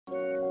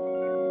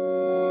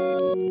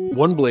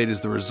OneBlade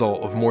is the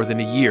result of more than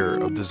a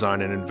year of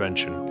design and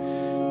invention,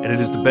 and it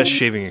is the best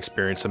shaving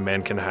experience a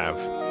man can have.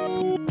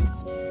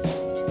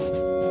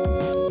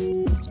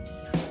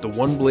 The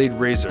OneBlade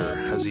Razor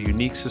has a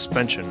unique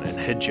suspension and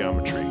head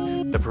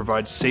geometry that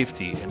provides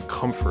safety and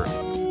comfort.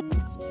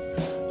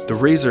 The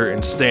razor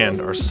and stand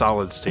are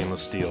solid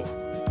stainless steel.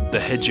 The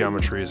head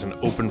geometry is an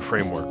open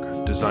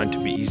framework designed to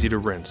be easy to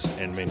rinse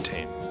and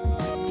maintain.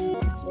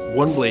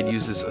 OneBlade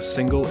uses a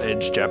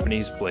single-edged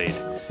Japanese blade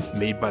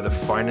made by the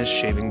finest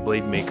shaving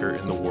blade maker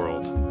in the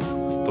world.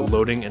 The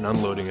loading and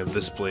unloading of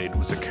this blade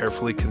was a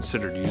carefully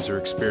considered user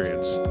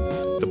experience.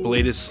 The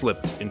blade is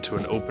slipped into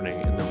an opening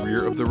in the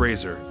rear of the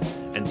razor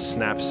and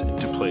snaps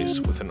into place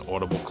with an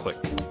audible click.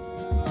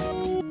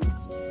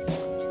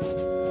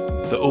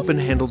 The open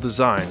handle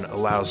design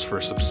allows for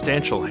a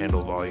substantial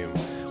handle volume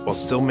while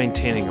still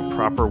maintaining a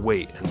proper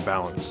weight and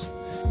balance.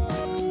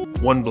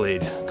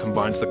 OneBlade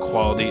combines the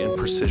quality and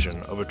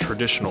precision of a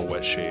traditional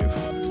wet shave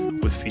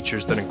with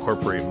features that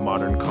incorporate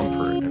modern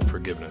comfort and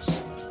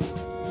forgiveness.